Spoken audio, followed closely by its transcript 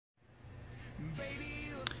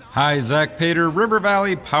Hi, Zach Pater, River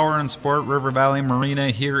Valley Power and Sport, River Valley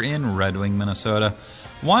Marina here in Red Wing, Minnesota.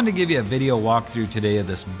 Wanted to give you a video walkthrough today of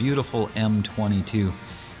this beautiful M22.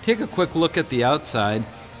 Take a quick look at the outside,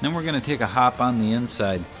 then we're going to take a hop on the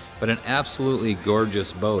inside. But an absolutely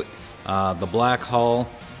gorgeous boat. The black hull,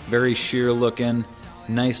 very sheer looking,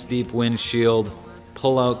 nice deep windshield,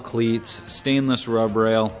 pull-out cleats, stainless rub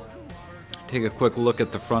rail. Take a quick look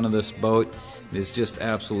at the front of this boat. It is just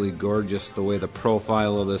absolutely gorgeous the way the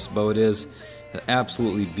profile of this boat is. An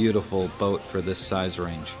absolutely beautiful boat for this size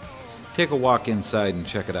range. Take a walk inside and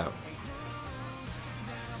check it out.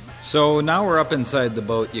 So now we're up inside the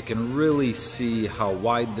boat. You can really see how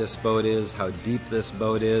wide this boat is, how deep this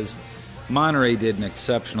boat is. Monterey did an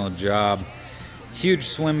exceptional job. Huge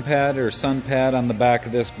swim pad or sun pad on the back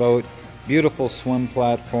of this boat. Beautiful swim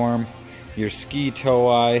platform. Your ski tow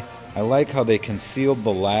eye. I like how they concealed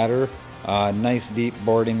the ladder. Nice deep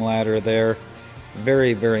boarding ladder there.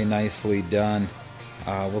 Very, very nicely done.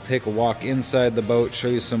 We'll take a walk inside the boat, show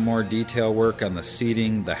you some more detail work on the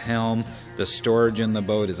seating, the helm. The storage in the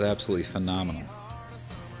boat is absolutely phenomenal.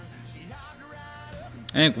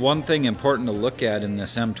 I think one thing important to look at in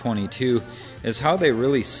this M22 is how they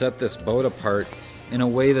really set this boat apart in a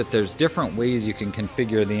way that there's different ways you can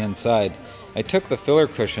configure the inside. I took the filler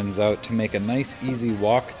cushions out to make a nice easy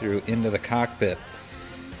walkthrough into the cockpit.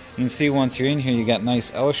 You can see once you're in here you got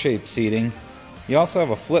nice L-shaped seating. You also have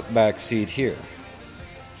a flip back seat here.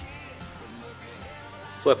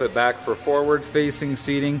 Flip it back for forward facing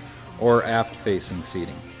seating or aft facing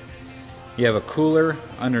seating. You have a cooler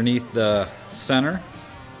underneath the center.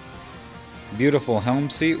 Beautiful helm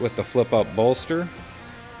seat with the flip up bolster.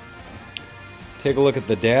 Take a look at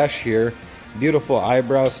the dash here. Beautiful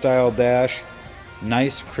eyebrow style dash.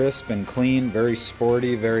 Nice, crisp and clean, very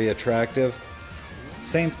sporty, very attractive.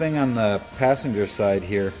 Same thing on the passenger side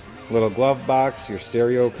here. Little glove box, your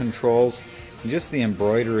stereo controls, and just the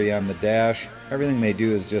embroidery on the dash. Everything they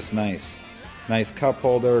do is just nice. Nice cup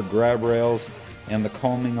holder, grab rails, and the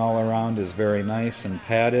combing all around is very nice and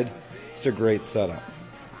padded. Just a great setup.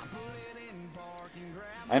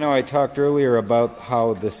 I know I talked earlier about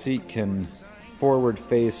how the seat can forward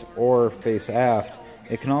face or face aft.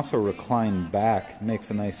 It can also recline back. Makes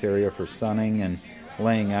a nice area for sunning and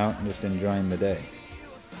laying out and just enjoying the day.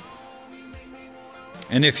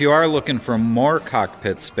 And if you are looking for more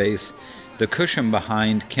cockpit space, the cushion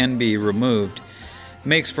behind can be removed.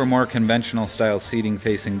 Makes for more conventional style seating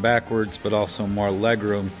facing backwards, but also more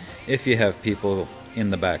legroom if you have people in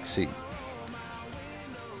the back seat.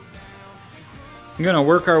 I'm going to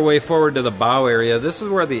work our way forward to the bow area. This is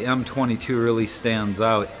where the M22 really stands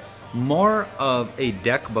out. More of a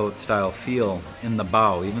deck boat style feel in the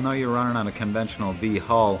bow. Even though you're running on a conventional V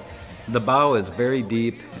hull, the bow is very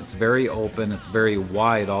deep, it's very open, it's very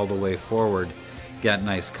wide all the way forward. Got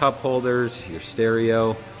nice cup holders, your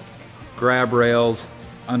stereo, grab rails.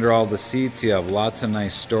 Under all the seats you have lots of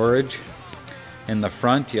nice storage. In the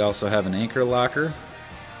front you also have an anchor locker.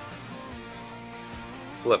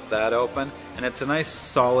 Flip that open, and it's a nice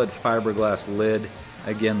solid fiberglass lid.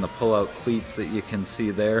 Again, the pull-out cleats that you can see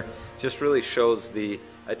there just really shows the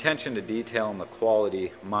attention to detail and the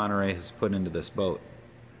quality Monterey has put into this boat.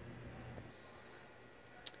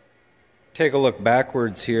 Take a look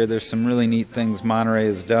backwards here. There's some really neat things Monterey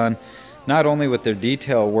has done, not only with their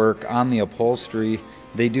detail work on the upholstery.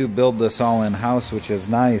 They do build this all in-house, which is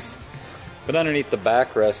nice. But underneath the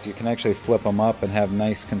backrest you can actually flip them up and have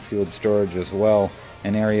nice concealed storage as well.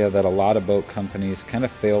 An area that a lot of boat companies kind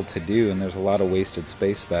of failed to do, and there's a lot of wasted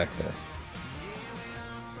space back there.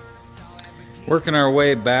 Working our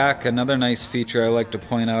way back, another nice feature I like to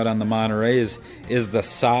point out on the Montereys is the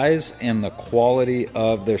size and the quality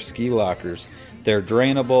of their ski lockers. They're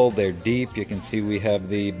drainable, they're deep. You can see we have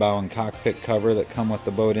the bow and cockpit cover that come with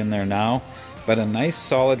the boat in there now. But a nice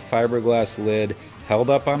solid fiberglass lid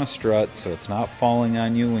held up on a strut so it's not falling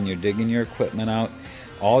on you when you're digging your equipment out.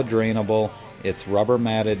 All drainable. It's rubber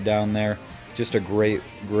matted down there. Just a great,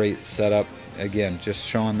 great setup. Again, just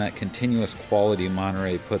showing that continuous quality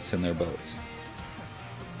Monterey puts in their boats.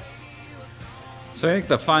 So I think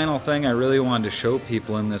the final thing I really wanted to show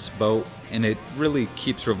people in this boat, and it really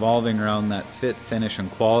keeps revolving around that fit, finish,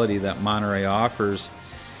 and quality that Monterey offers,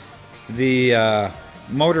 the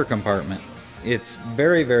motor compartment. It's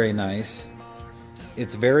very, very nice.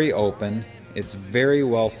 It's very open. It's very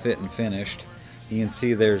well fit and finished. You can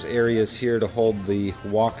see there's areas here to hold the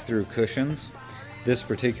walk-through cushions. This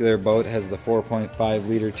particular boat has the 4.5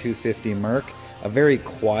 liter 250 Merc, a very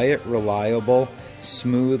quiet, reliable,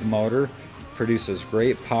 smooth motor. Produces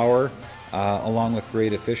great power along with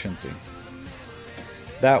great efficiency.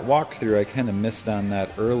 That walkthrough, I kind of missed on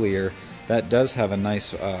that earlier. that does have a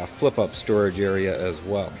nice flip-up storage area as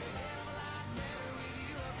well.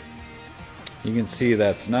 You can see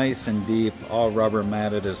that's nice and deep, all rubber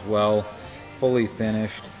matted as well, fully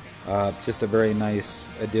finished. Just a very nice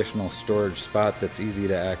additional storage spot that's easy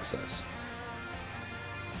to access.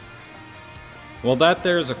 Well,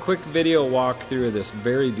 there's a quick video walkthrough of this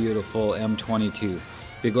very beautiful M22.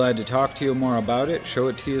 Be glad to talk to you more about it, show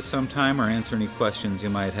it to you sometime, or answer any questions you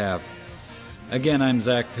might have. Again, I'm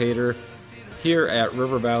Zach Pater here at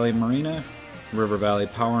River Valley Marina, River Valley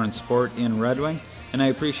Power and Sport in Red Wing, and I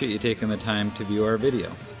appreciate you taking the time to view our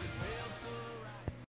video.